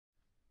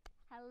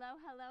Hello,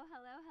 hello,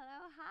 hello, hello.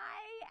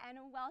 Hi, and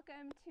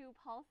welcome to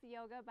Pulse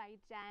Yoga by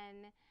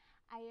Jen.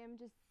 I am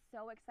just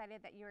so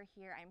excited that you're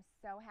here. I'm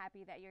so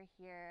happy that you're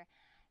here.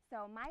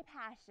 So my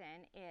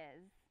passion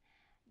is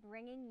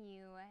bringing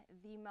you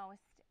the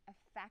most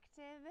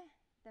effective,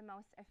 the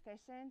most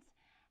efficient,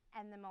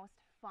 and the most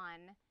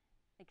fun,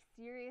 like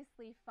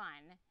seriously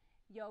fun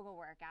yoga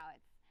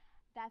workouts.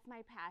 That's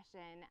my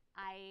passion.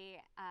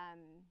 I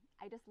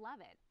just love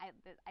it.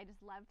 I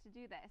just love to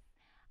do this.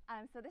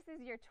 So this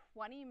is your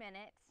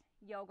 20-minute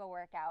yoga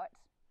workout,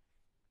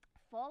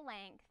 full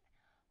length,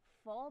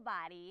 full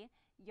body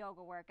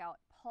yoga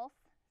workout, pulse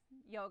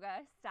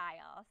yoga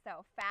style.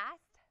 So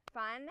fast,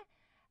 fun,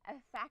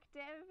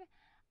 effective.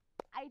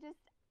 I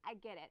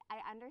get it.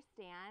 I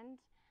understand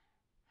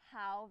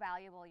how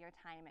valuable your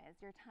time is.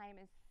 Your time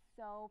is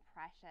so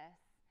precious.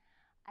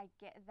 I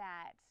get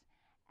that,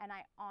 and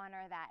I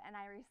honor that, and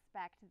I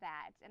respect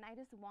that, and I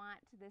just want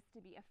this to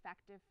be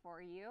effective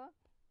for you.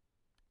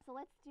 So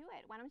let's do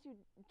it. Why don't you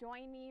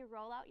join me,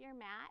 roll out your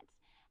mat,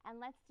 and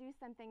let's do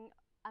something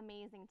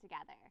amazing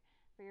together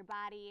for your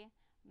body,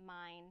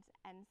 mind,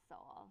 and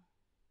soul.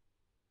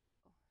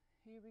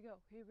 Here we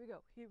go, here we go,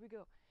 here we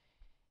go,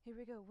 here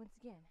we go once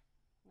again.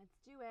 Let's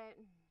do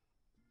it.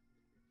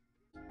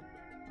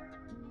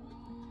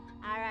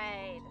 All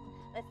right,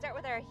 let's start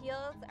with our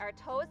heels, our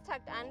toes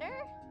tucked under,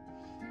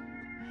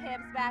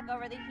 hips back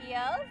over the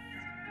heels,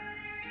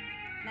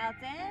 melt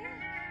in,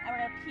 and we're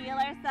gonna peel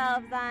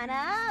ourselves on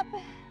up.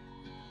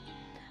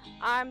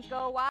 Arms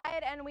go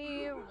wide and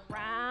we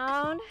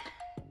round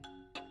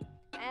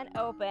and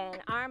open.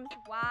 Arms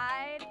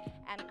wide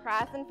and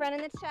cross in front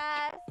of the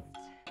chest.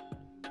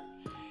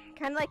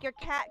 Kind of like your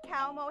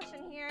cat-cow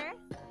motion here.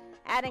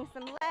 Adding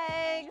some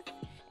legs,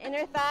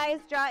 inner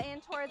thighs draw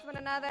in towards one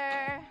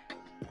another.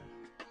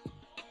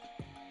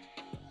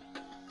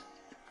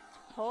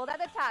 Hold at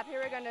the top.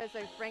 Here we're going to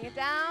so bring it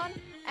down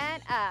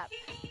and up.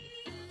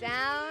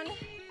 Down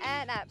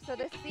and up. So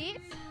the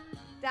seat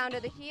down to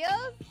the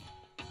heels.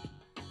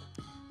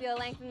 Feel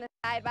length in the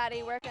side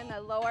body, work in the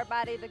lower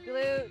body, the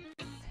glutes.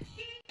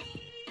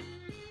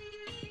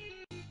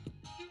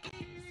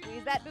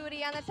 Squeeze that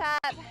booty on the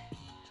top.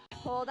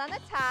 Hold on the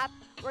top.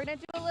 We're gonna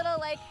do a little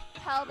like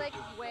pelvic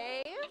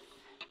wave.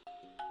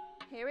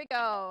 Here we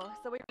go.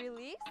 So we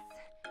release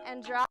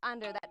and draw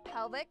under that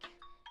pelvic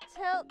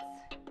tilt.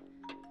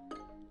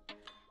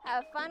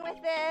 Have fun with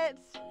it.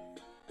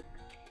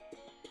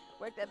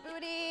 Work the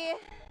booty.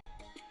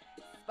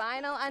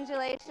 Spinal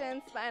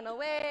undulation, spinal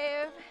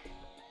wave.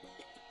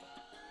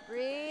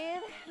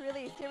 Breathe,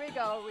 release, here we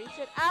go. Reach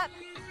it up,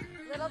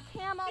 little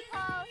camel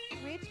pulse.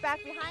 Reach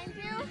back behind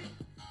you.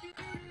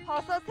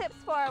 Pulse those hips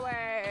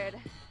forward.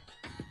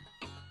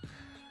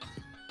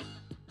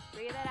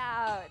 Breathe it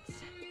out.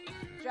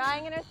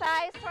 Drawing inner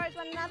thighs towards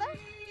one another.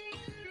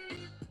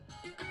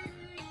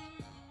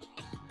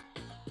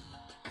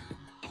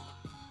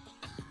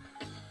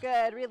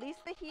 Good, release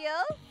the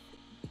heels.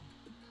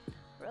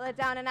 Roll it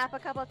down and up a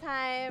couple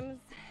times.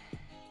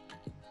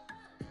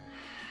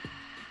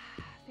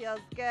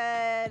 Feels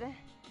good.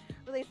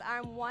 Release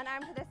one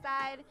arm to the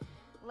side,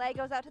 leg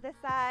goes out to the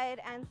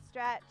side and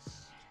stretch.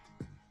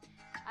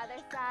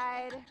 Other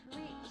side,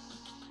 reach.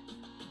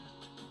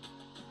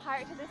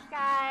 Heart to the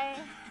sky.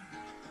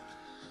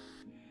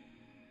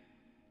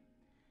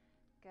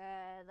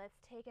 Good, let's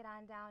take it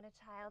on down to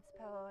child's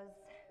pose.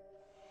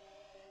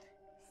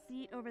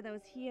 Seat over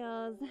those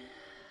heels.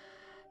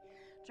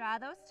 Draw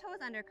those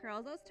toes under,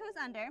 curl those toes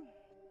under.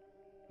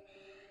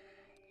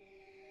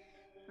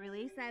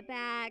 Release that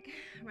back,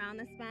 around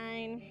the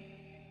spine.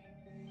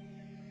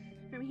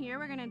 From here,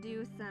 we're gonna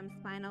do some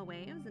spinal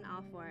waves in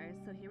all fours.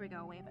 So here we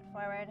go, wave it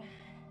forward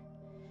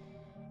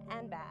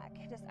and back.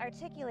 Just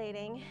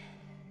articulating.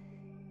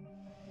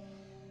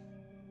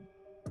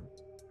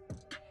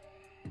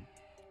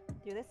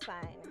 Through the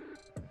spine.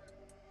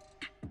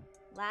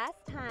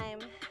 Last time,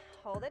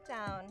 hold it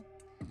down.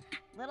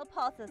 Little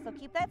pulses, so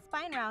keep that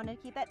spine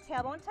rounded, keep that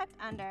tailbone tucked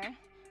under.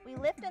 We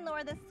lift and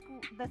lower the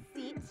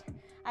seat.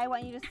 I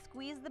want you to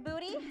squeeze the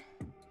booty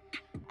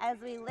as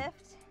we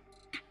lift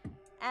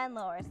and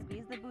lower.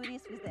 Squeeze the booty,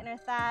 squeeze the inner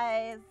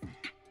thighs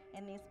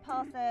in these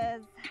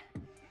pulses.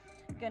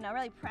 Good, now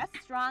really press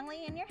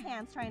strongly in your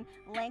hands. Try and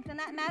lengthen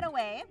that mat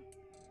away.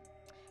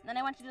 And then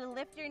I want you to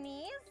lift your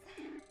knees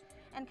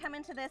and come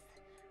into this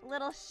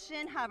little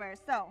shin hover.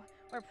 So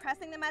we're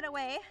pressing the mat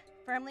away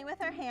firmly with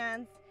our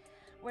hands.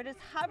 We're just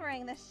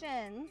hovering the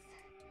shins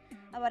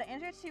about an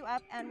inch or two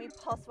up, and we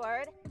pulse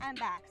forward and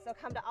back. So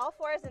come to all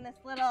fours in this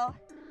little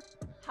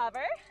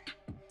hover,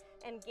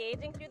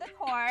 engaging through the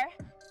core.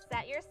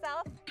 Set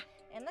yourself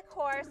in the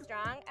core,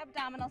 strong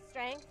abdominal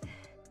strength.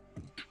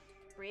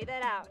 Breathe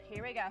it out.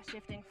 Here we go,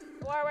 shifting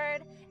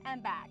forward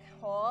and back.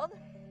 Hold.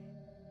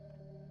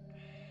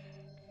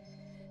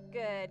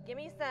 Good, give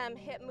me some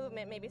hip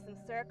movement, maybe some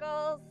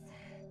circles.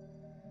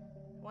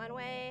 One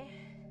way,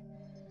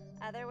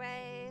 other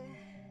way.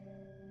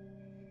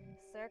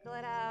 Circle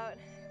it out.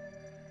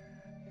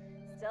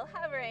 Still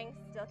hovering,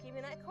 still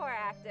keeping that core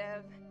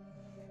active.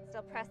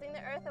 Still pressing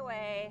the earth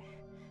away,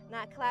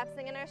 not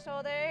collapsing in our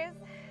shoulders.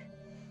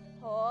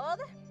 hold.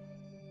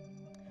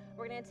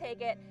 We're gonna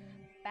take it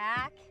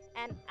back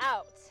and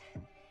out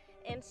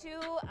into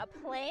a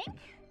plank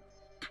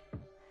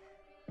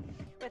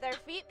with our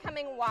feet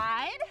coming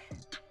wide.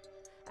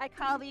 I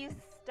call these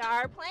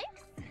star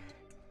planks.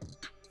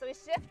 So we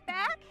shift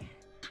back,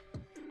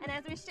 and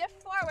as we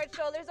shift forward,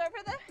 shoulders over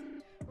the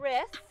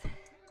wrists,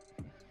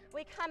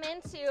 we come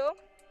into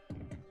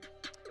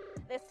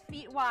this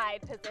feet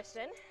wide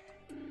position.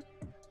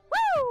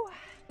 Woo!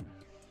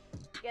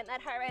 Getting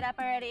that heart rate up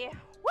already.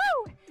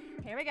 Woo!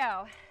 Here we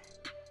go.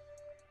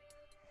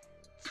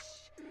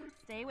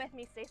 Stay with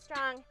me, stay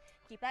strong.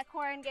 Keep that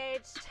core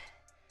engaged.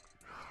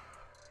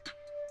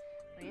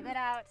 Breathe it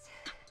out.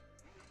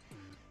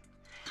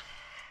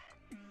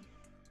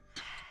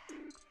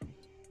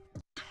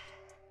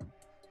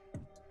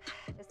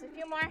 Just a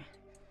few more.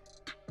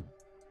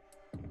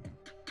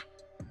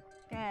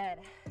 Good.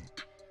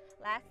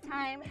 Last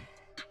time.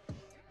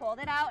 Hold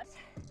it out.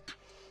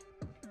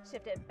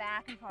 Shift it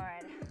back and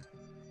forward.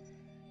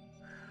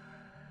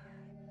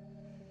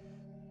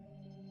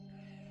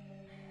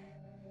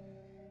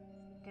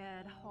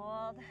 Good.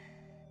 Hold.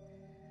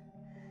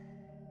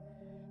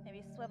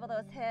 Maybe swivel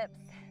those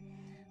hips.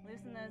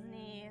 Loosen those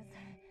knees.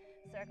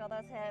 Circle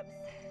those hips.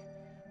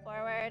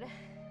 Forward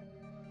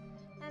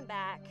and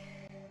back.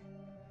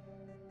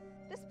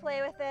 Just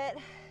play with it.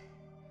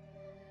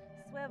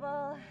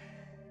 Swivel.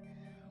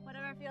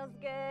 Whatever feels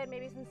good.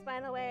 Maybe some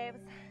spinal waves.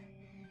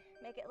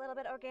 Make it a little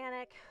bit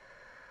organic.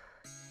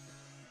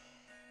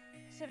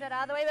 Shift it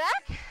all the way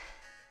back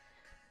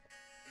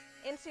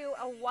into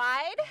a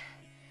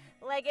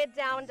wide-legged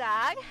down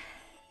dog.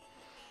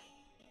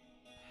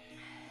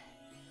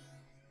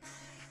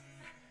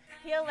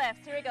 Heel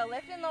lifts. Here we go.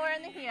 Lift and lower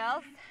in the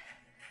heels.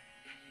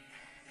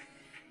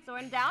 So we're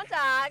in down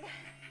dog.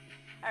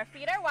 Our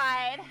feet are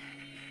wide.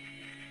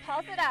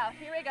 Pulse it out.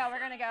 Here we go. We're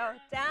going to go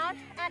down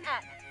and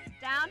up.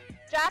 Down.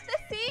 Drop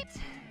the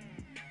seat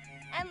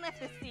and lift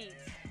the seat.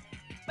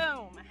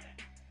 Boom.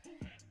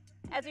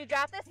 As you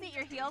drop the seat,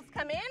 your heels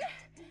come in.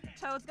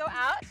 Toes go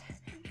out.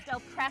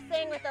 Still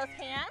pressing with those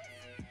hands.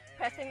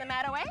 Pressing the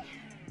mat away.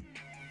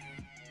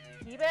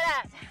 Keep it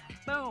up.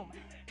 Boom.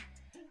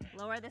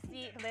 Lower the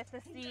seat, lift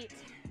the seat.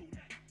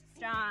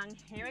 Strong.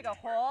 Here we go.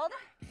 Hold.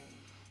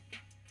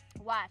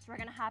 Watch. We're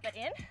going to hop it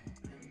in.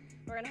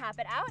 We're going to hop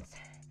it out.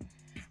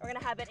 We're going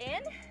to hop it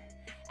in.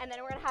 And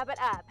then we're going to hop it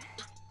up.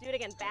 Do it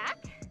again. Back,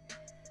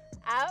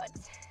 out,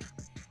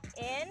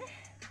 in,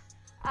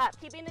 up.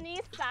 Keeping the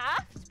knees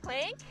soft.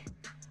 Plank.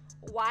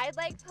 Wide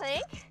leg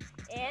plank.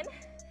 In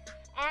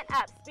and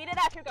up. Speed it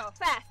up. Here we go.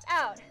 Fast.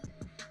 Out.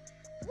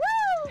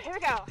 Woo! Here we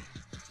go.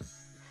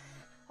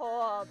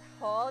 Hold.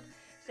 Hold.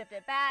 Shift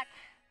it back.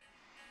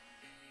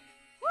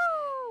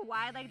 Woo!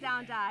 Wide leg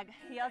down dog.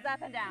 Heels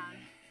up and down.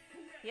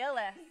 Heel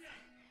lifts.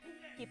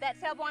 Keep that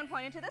tailbone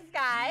pointed to the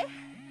sky.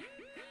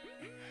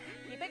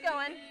 Keep it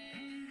going.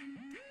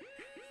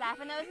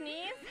 Soften those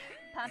knees.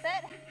 Pump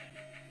it.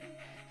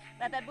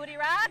 Let that booty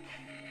rock.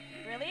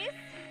 Release.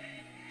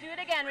 Do it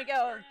again. We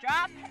go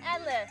drop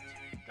and lift.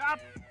 Drop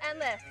and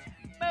lift.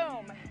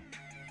 Boom.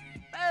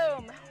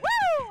 Boom.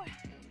 Woo!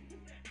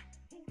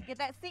 Get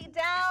that seat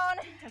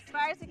down as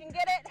far as you can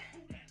get it.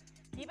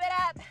 Keep it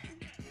up.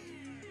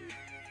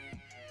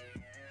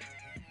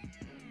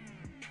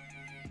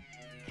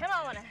 Come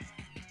on.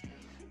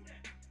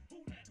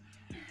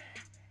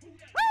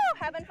 Woo!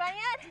 Having fun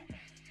yet?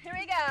 Here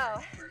we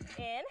go.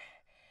 In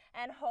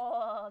and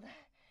hold.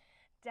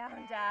 Down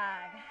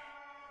dog.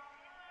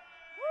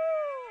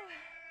 Woo!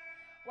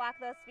 Walk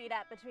those feet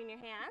up between your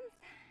hands.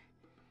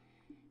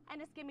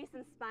 And just give me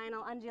some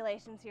spinal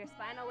undulations here.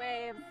 Spinal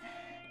waves.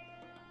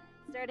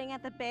 Starting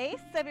at the base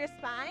of your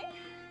spine,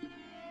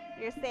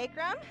 your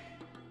sacrum,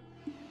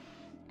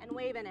 and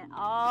waving it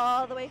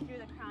all the way through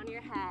the crown of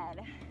your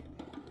head.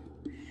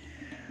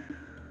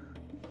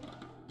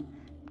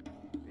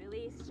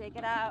 Release, shake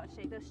it out,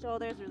 shake those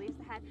shoulders, release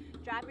the head.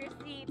 Drop your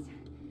seat,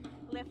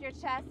 lift your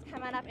chest,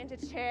 come on up into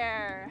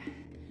chair.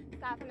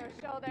 Soften those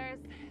shoulders,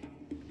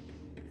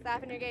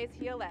 soften your gaze,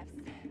 heel lifts.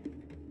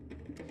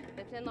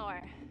 Lift and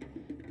lower,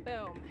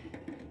 boom.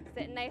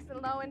 Sit nice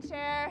and low in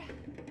chair.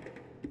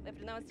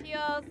 Lifting those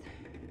heels,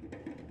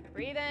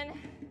 breathe in,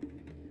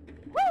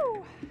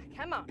 woo,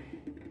 come on,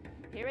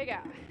 here we go,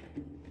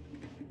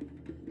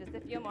 just a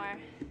few more,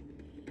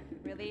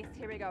 release,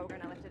 here we go, we're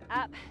gonna lift it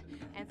up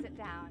and sit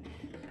down,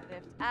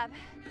 lift up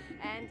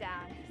and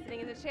down, sitting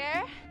in the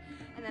chair,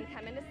 and then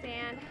come into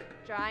stand,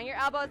 drawing your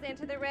elbows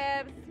into the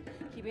ribs,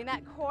 keeping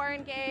that core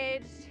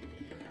engaged,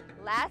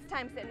 last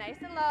time, sit nice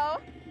and low,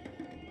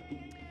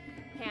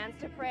 hands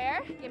to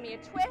prayer, give me a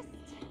twist,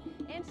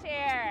 in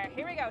chair.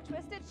 Here we go.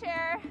 Twisted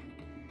chair.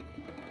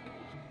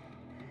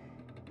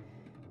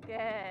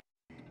 Good.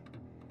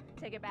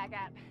 Take it back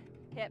up.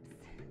 Hips.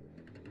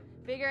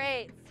 Figure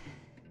eights.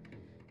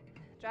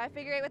 Try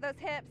figure eight with those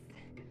hips.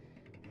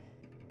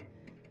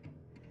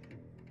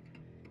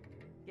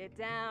 Get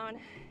down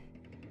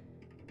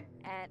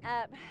and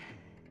up.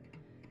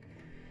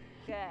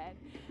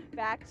 Good.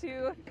 Back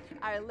to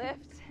our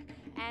lift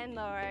and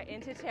lower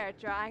into chair.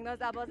 Drawing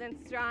those elbows in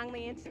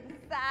strongly into the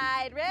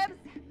side ribs.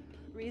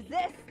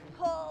 Resist,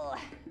 pull.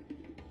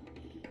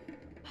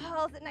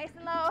 Pulse it nice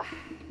and low.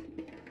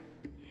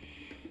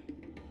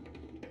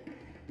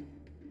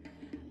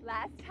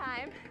 Last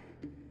time.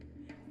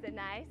 Sit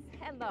nice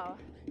and low.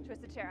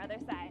 Twist the chair, other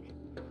side.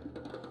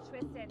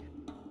 Twisted.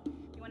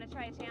 You want to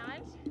try a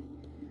challenge?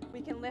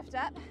 We can lift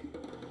up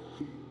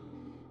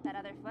that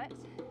other foot.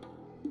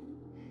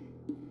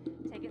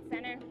 Take it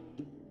center.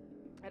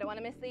 I don't want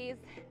to miss these.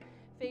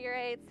 Figure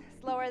eights,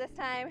 slower this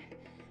time.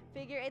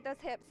 Figure eight those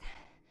hips.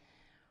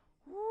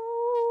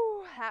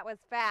 Woo, that was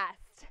fast.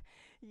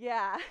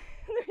 Yeah,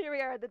 here we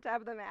are at the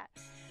top of the mat.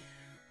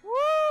 Woo!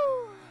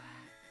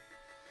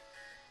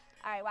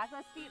 All right, walk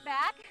those feet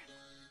back.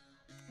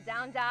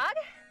 Down dog.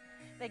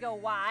 They go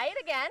wide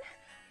again.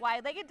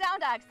 Wide-legged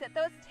down dog. Sit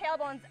those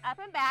tailbones up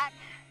and back.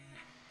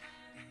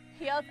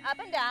 Heels up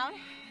and down.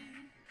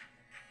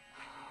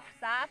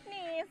 Soft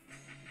knees.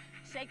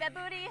 Shake that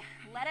booty.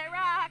 Let it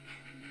rock.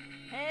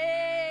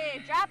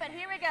 Hey, drop it.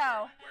 Here we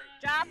go.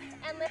 Drop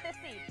and lift the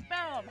seat.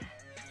 Boom.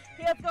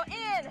 Heels go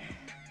in.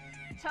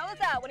 Toes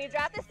out. When you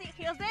drop the seat,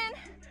 heels in.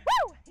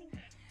 Woo!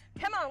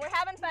 Come on, we're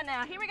having fun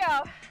now. Here we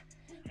go.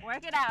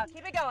 Work it out.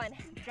 Keep it going.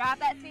 Drop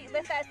that seat.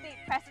 Lift that seat.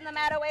 Pressing the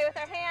mat away with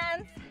our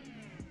hands.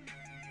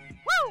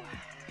 Woo!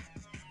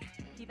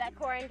 Keep that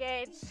core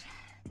engaged.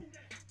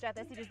 Drop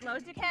that seat as low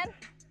as you can.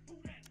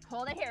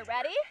 Hold it here.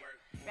 Ready?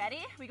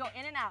 Ready? We go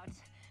in and out.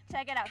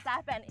 Check it out.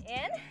 Soft bend.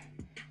 In,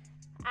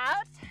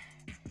 out,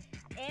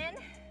 in,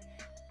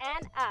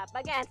 and up.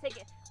 Again, take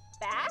it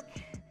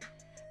back,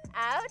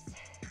 out,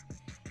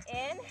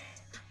 in,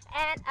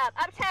 and up.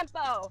 Up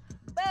tempo.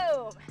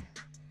 Boom.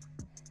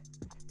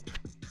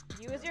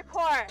 Use your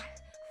core.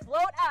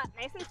 Float up,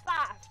 nice and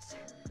soft.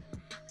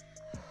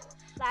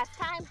 Last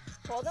time,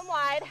 hold them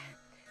wide.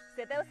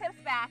 Sit those hips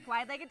back,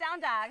 wide-legged down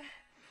dog.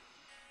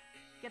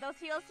 Get those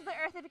heels to the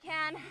earth if you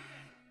can.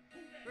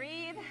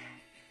 Breathe.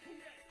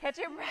 Catch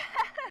your breath.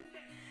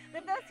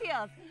 Lift those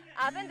heels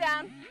up and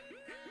down.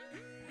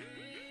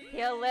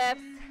 Heel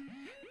lifts.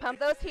 Pump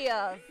those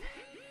heels.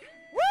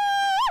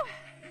 Woo!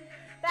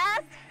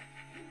 Fast.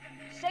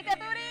 Shake that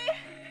booty.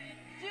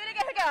 Do it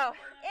again. Here we go.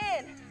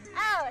 In,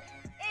 out,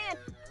 in,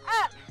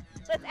 up.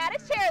 Let's add a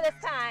chair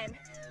this time.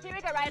 Here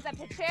we go. Rise up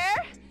to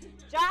chair.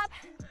 Drop,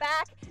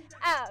 back,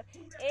 out.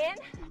 In,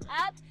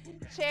 up,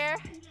 chair,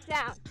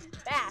 down.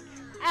 Back,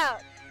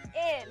 out,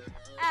 in,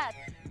 up,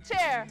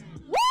 chair.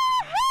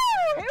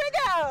 Woohoo! Here we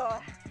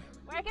go.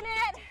 Working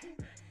it.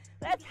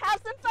 Let's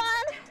have some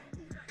fun.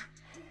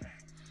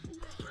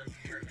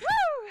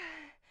 Woo!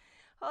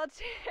 Hold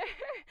chair.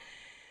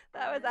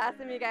 That was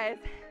awesome, you guys.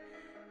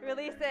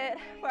 Release it.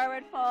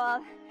 Forward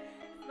fold.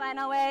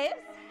 Spinal waves.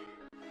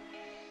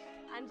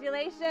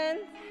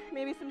 Undulations.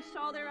 Maybe some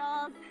shoulder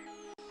rolls.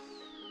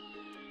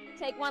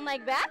 Take one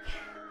leg back.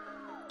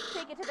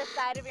 Take it to the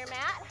side of your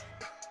mat.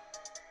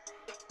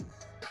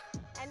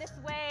 And just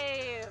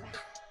wave.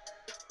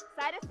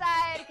 Side to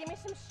side. Give me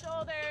some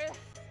shoulder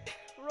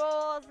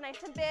rolls,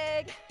 nice and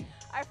big.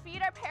 Our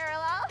feet are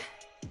parallel.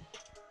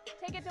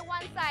 Take it to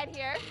one side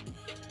here.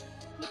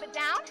 Keep it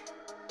down.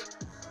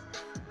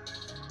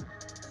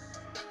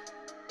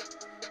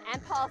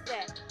 And pulse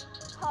it.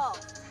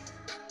 Pulse.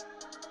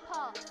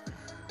 Pulse.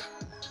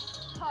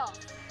 Pulse.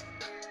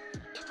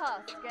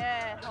 Pulse.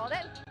 Good. Hold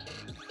it.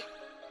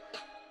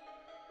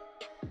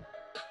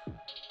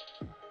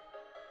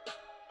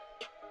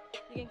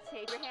 You can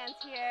take your hands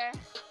here.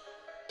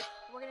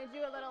 We're going to do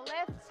a little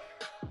lift.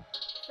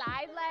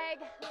 Side leg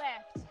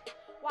lift.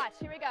 Watch.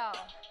 Here we go.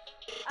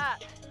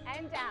 Up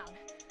and down.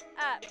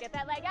 Up. Get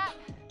that leg up.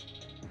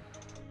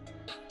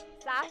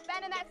 Soft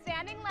bend in that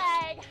standing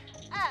leg.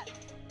 Up.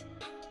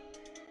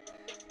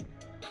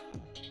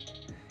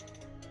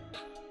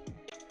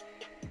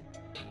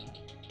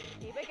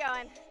 Keep it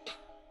going.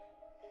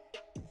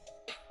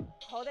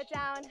 Hold it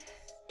down.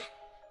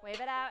 Wave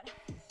it out.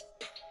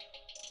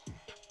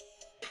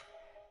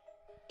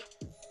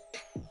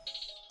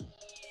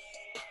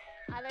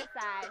 Other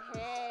side.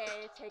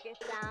 Hey, take it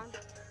down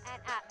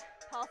and up.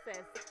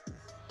 Pulses.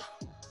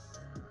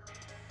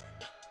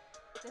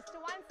 Just to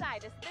one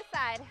side, just this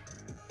side.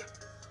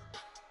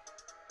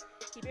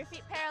 Keep your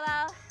feet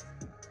parallel.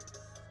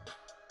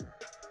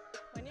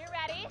 When you're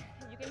ready,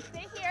 you can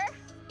stay here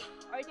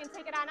or you can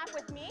take it on up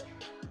with me.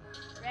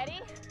 Ready?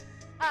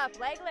 Up,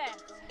 leg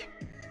lift.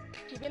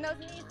 Keeping those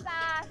knees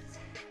soft.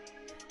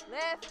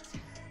 Lift.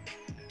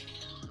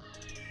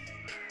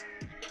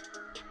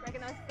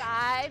 Working those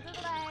sides of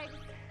the legs.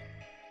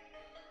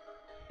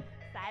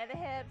 Side of the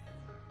hips.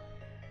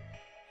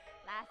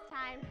 Last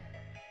time.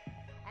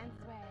 And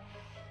sway.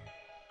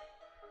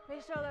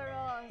 Big shoulder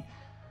rolls.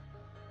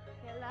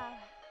 Feel love.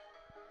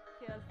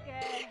 Feels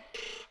good.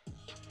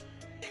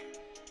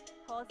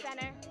 Hold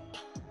center.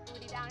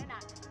 Booty down and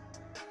up.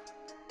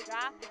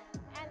 Drop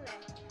and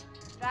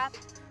lift. Drop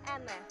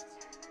and lift.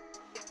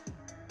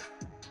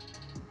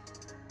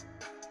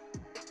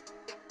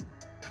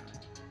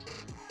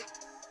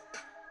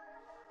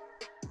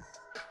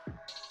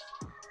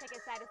 Take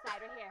it side to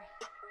side right here.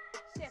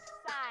 Shift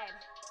side,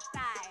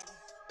 side.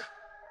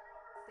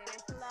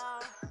 Nice and low.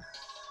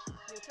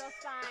 Neutral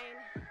spine.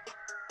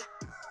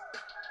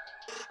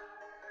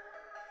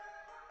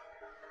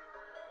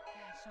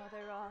 Good,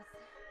 shoulder rolls.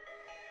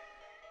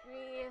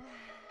 Breathe.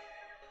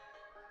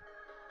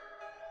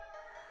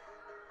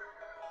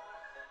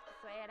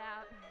 Sway it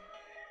out.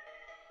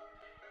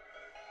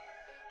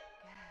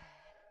 Good.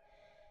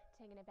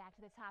 Taking it back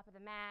to the top of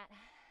the mat.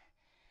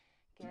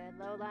 Good,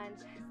 low lunge.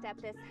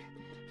 Step this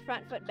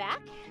front foot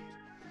back.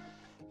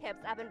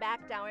 Hips up and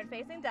back, downward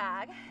facing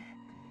dog.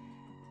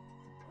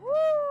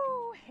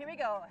 Woo! Here we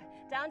go.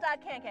 Down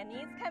dog can-can.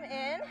 Knees come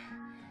in.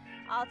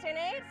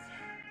 Alternate.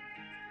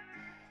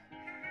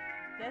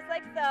 Just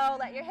like so.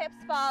 Let your hips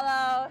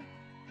follow.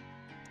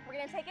 We're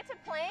going to take it to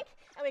plank,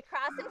 and we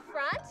cross in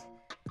front,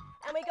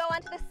 and we go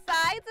onto the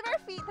sides of our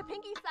feet, the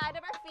pinky side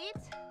of our feet,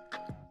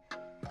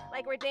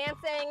 like we're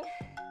dancing.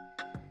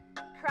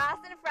 Cross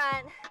in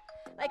front,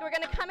 like we're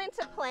going to come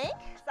into plank,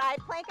 side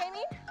plank I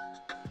mean,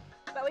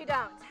 but we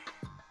don't.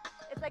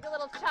 It's like a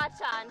little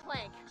cha-cha in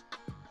plank.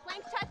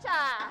 Plank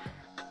cha-cha.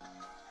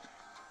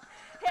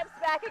 Hips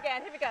back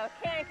again. Here we go.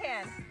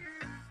 Can.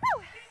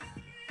 Woo.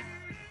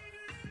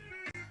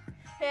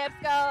 Hips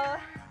go.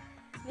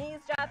 Knees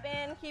drop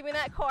in, keeping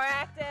that core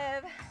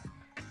active.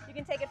 You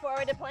can take it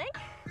forward to plank.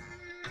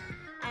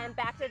 And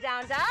back to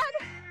down dog.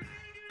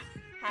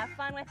 Have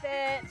fun with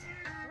it.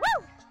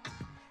 Woo!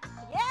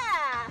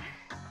 Yeah!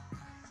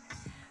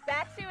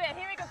 Back to it.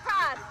 Here we go.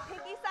 Cross.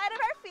 Pinky side of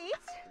our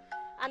feet.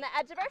 On the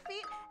edge of our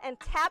feet. And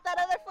tap that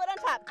other foot on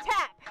top.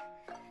 Tap.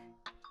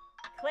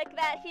 Click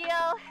that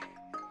heel.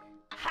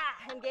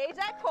 Ha! Engage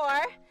that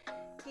core.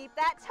 Keep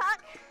that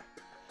tuck.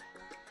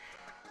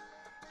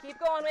 Keep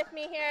going with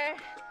me here.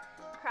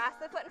 Cross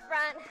the foot in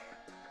front.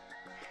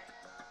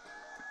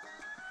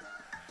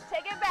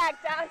 Take it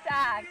back, down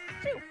dog.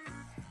 Choo.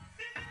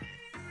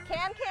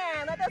 Can.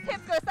 Let those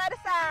hips go side to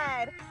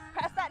side.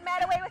 Press that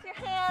mat away with your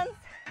hands.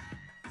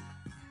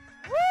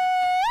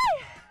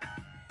 Woo!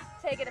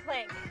 Take it to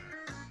plank.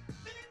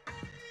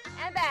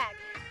 And back.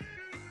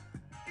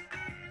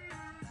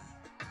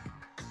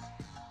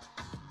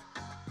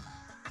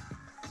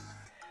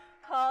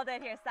 Hold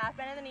it here, soft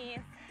bend of the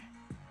knees.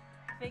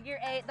 Figure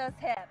 8 those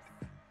hips.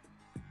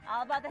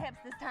 All about the hips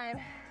this time.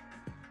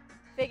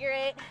 Figure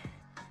 8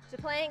 to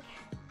plank.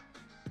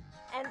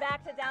 And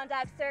back to down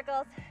dog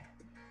circles.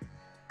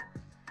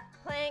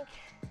 Plank.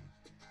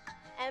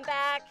 And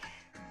back.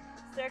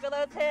 Circle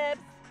those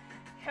hips.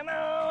 Come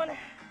on.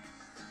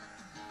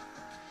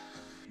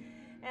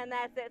 And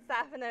that's it.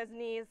 Soften those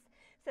knees.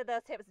 Sit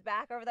those hips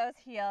back over those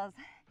heels.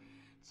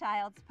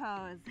 Child's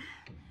pose.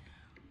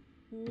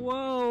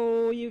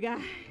 Whoa, you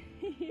guys.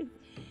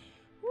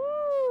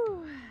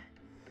 Woo.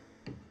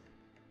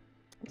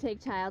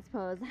 Take child's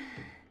pose.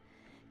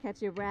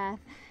 Catch your breath.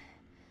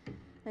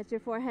 Let your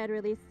forehead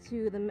release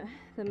to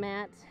the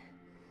mat.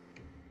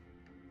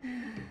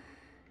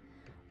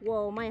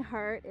 Whoa, my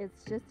heart is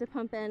just a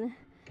pumping.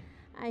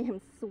 I am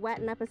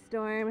sweating up a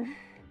storm.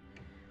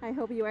 I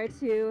hope you are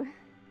too.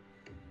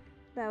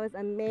 That was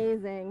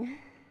amazing.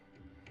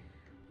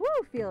 Woo,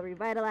 feel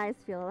revitalized,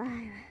 feel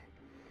alive.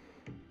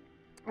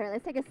 All right,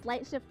 let's take a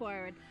slight shift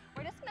forward.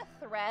 We're just gonna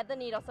thread the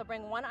needle. So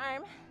bring one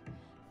arm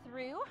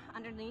through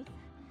underneath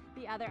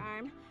the other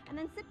arm, and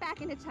then sit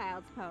back into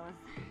child's pose.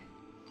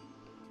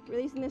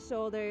 Releasing the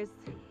shoulders.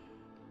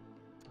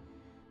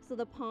 So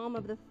the palm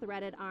of the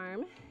threaded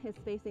arm is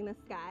facing the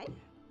sky.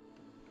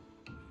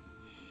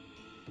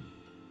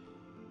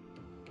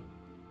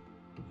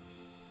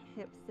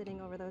 Hips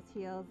sitting over those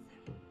heels.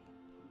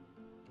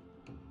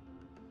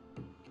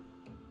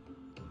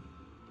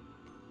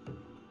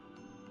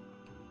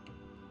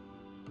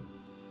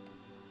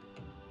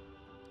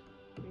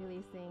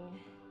 Releasing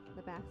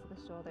the backs of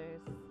the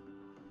shoulders.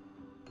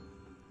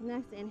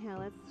 Next inhale,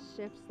 let's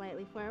shift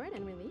slightly forward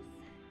and release.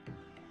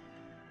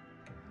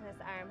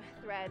 This arm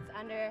threads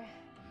under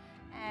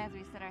as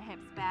we sit our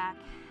hips back.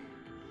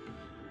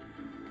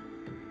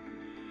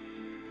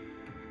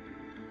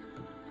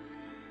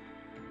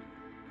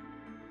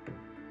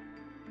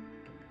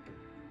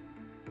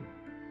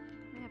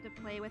 You have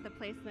to play with the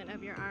placement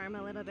of your arm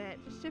a little bit.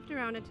 Just shift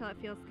around until it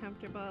feels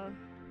comfortable.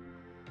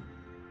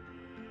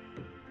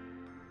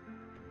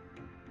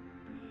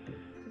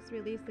 Just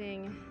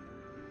releasing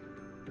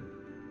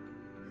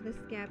the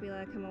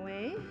scapula come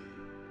away.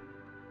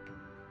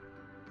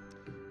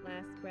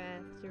 Last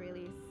breath to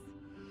release.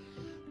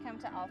 Come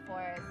to all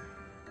fours.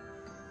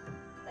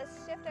 Let's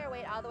shift our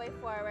weight all the way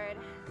forward,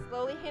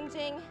 slowly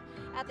hinging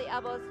at the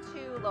elbows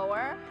to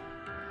lower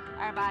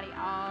our body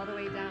all the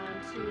way down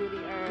to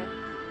the earth.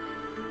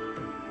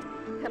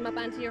 Come up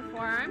onto your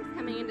forearms,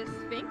 coming into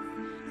Sphinx.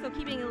 So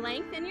keeping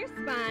length in your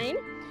spine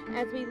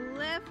as we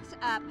lift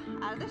up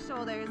out of the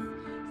shoulders,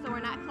 so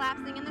we're not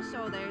collapsing in the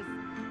shoulders.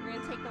 We're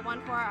going to take the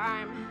one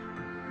forearm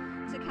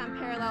to come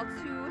parallel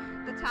to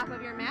the top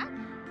of your mat,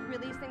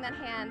 releasing that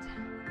hand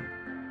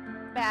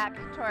back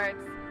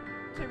towards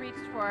to reach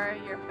for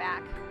your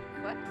back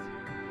foot.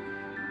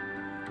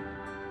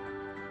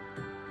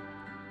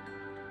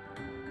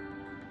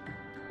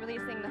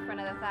 Releasing the front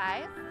of the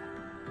thighs.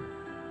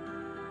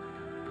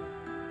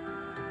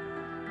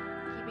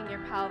 your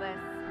pelvis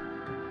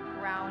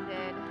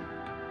grounded,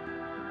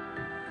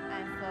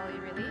 and slowly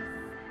release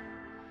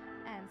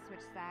and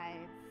switch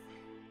sides.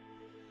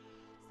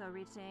 So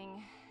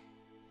reaching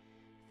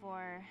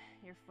for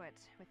your foot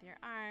with your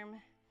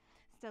arm,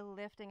 still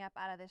lifting up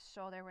out of this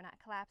shoulder. We're not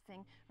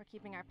collapsing, we're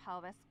keeping our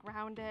pelvis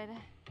grounded.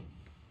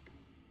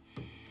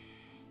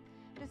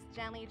 Just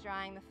gently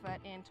drawing the foot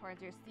in towards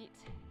your seat,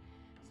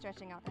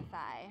 stretching out the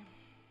thigh.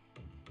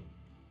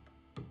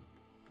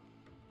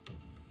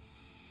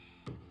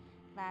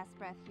 Last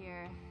breath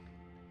here,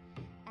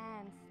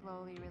 and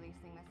slowly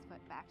releasing this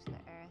foot back to the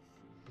earth.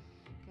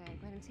 Good,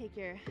 go ahead and take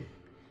your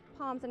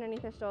palms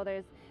underneath the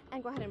shoulders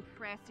and go ahead and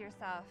press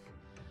yourself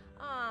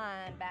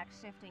on back,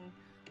 shifting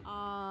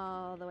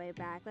all the way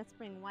back. Let's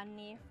bring one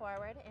knee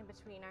forward in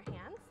between our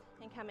hands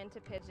and come into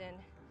pigeon.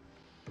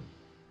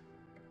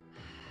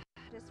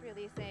 Just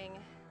releasing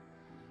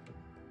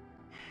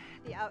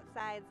the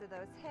outsides of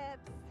those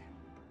hips.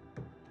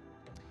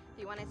 If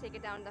you want to take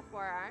it down to the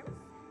forearms,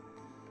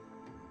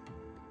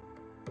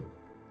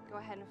 go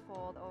ahead and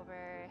fold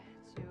over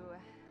to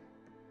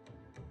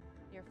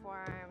your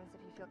forearms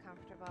if you feel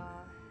comfortable.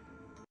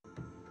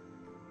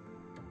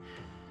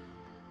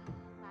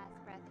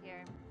 Last breath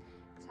here.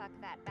 Tuck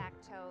that back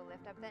toe,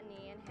 lift up that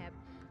knee and hip,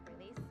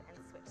 release and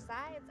switch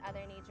sides.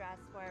 Other knee draws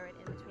forward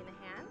in between the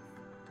hands.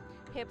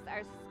 Hips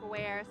are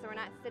square, so we're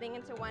not sitting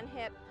into one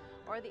hip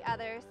or the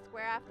other.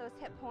 Square off those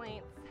hip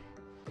points.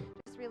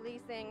 Just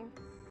releasing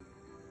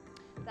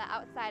the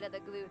outside of the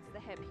glutes, the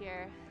hip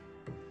here.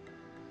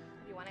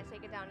 If you want to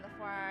take it down to the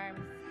forearms,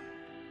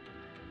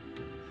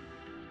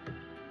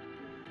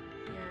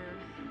 you're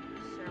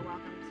sure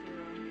welcome to.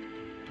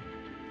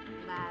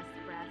 Last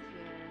breath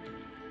here.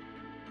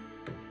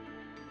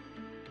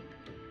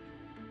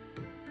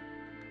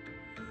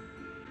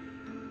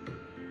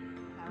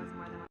 That was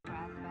more than one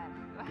breath, but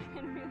go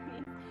ahead and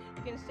release.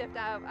 You can shift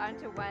out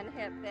onto one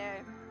hip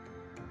there.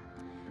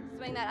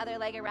 Swing that other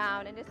leg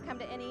around and just come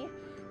to any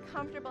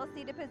comfortable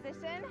seated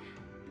position.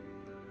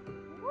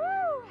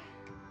 Woo!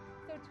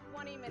 So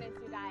 20 minutes,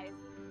 you guys.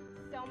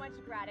 So much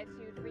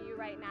gratitude for you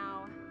right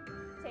now,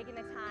 taking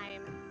the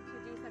time to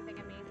do something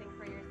amazing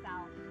for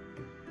yourself.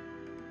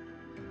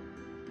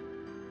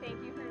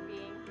 Thank you for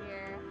being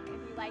here.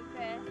 If you like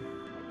this,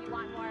 if you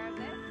want more of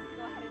this,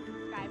 go ahead and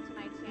subscribe.